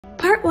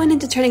part 1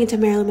 into turning into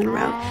Marilyn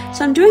Monroe.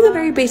 So I'm doing a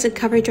very basic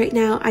coverage right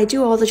now. I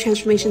do all the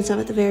transformation stuff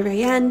at the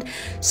very end.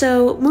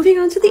 So moving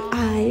on to the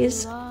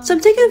eyes. So I'm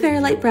taking a very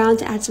light brown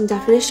to add some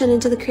definition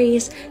into the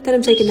crease. Then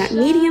I'm taking that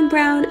medium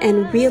brown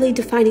and really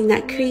defining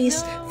that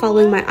crease,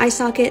 following my eye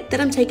socket.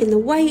 Then I'm taking the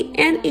white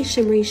and a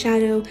shimmery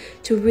shadow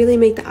to really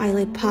make the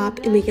eyelid pop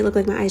and make it look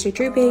like my eyes are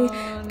drooping.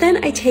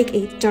 Then I take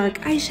a dark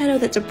eyeshadow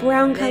that's a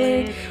brown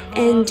color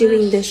and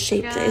doing this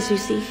shape as you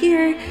see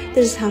here.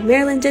 This is how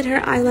Marilyn did her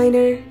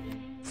eyeliner.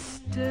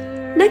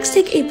 Next,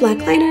 take a black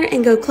liner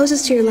and go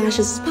closest to your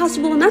lashes as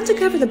possible, not to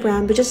cover the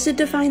brown, but just to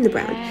define the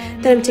brown.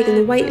 Then I'm taking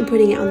the white and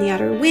putting it on the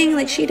outer wing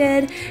like she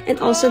did, and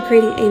also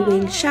creating a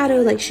wing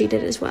shadow like she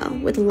did as well,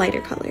 with a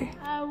lighter color.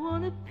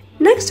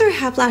 Next are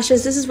half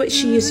lashes. This is what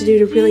she used to do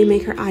to really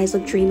make her eyes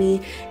look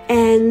dreamy.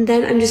 And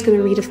then I'm just going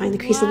to redefine the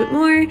crease a little bit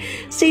more.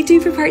 Stay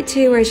tuned for part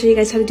 2 where I show you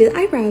guys how to do the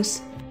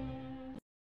eyebrows.